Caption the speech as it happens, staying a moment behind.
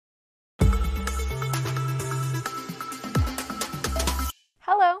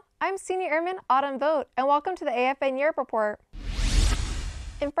I'm Senior Airman Autumn Vogt, and welcome to the AFN Europe Report.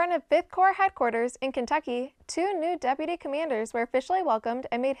 In front of 5th Corps headquarters in Kentucky, 2 new deputy commanders were officially welcomed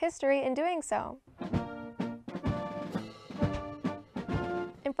and made history in doing so.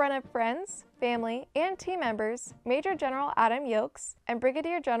 In front of friends, family, and team members, Major General Adam Yokes and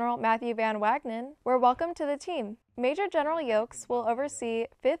Brigadier General Matthew Van Wagenen were welcomed to the team. Major General Yokes will oversee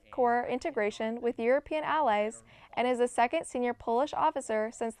 5th Corps integration with European allies and is the second senior Polish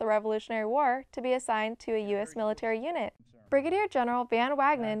officer since the Revolutionary War to be assigned to a U.S. military unit. Brigadier General Van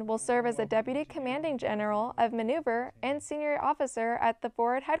Wagenen will serve as the Deputy Commanding General of Maneuver and senior officer at the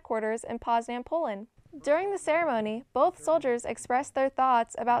forward headquarters in Poznan, Poland. During the ceremony, both soldiers expressed their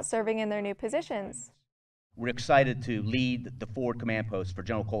thoughts about serving in their new positions. We're excited to lead the forward command post for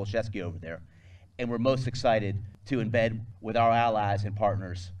General Kolashevsky over there, and we're most excited to embed with our allies and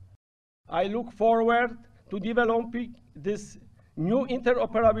partners. I look forward to developing this new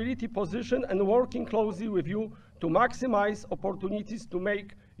interoperability position and working closely with you to maximize opportunities to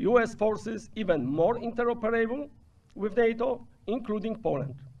make U.S. forces even more interoperable with NATO, including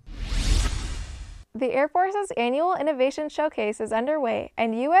Poland. The Air Force's annual Innovation Showcase is underway,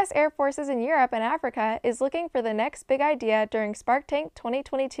 and U.S. Air Forces in Europe and Africa is looking for the next big idea during Spark Tank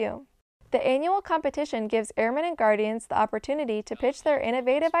 2022. The annual competition gives airmen and guardians the opportunity to pitch their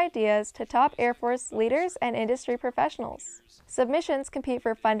innovative ideas to top Air Force leaders and industry professionals. Submissions compete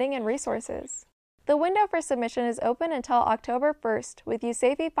for funding and resources. The window for submission is open until October 1st, with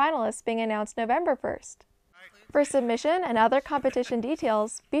USAFE finalists being announced November 1st. For submission and other competition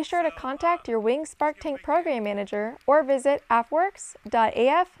details, be sure to contact your Wing Spark Tank Program Manager or visit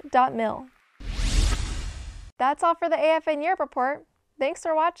afworks.af.mil. That's all for the AFN Europe Report. Thanks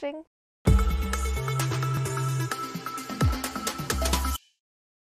for watching.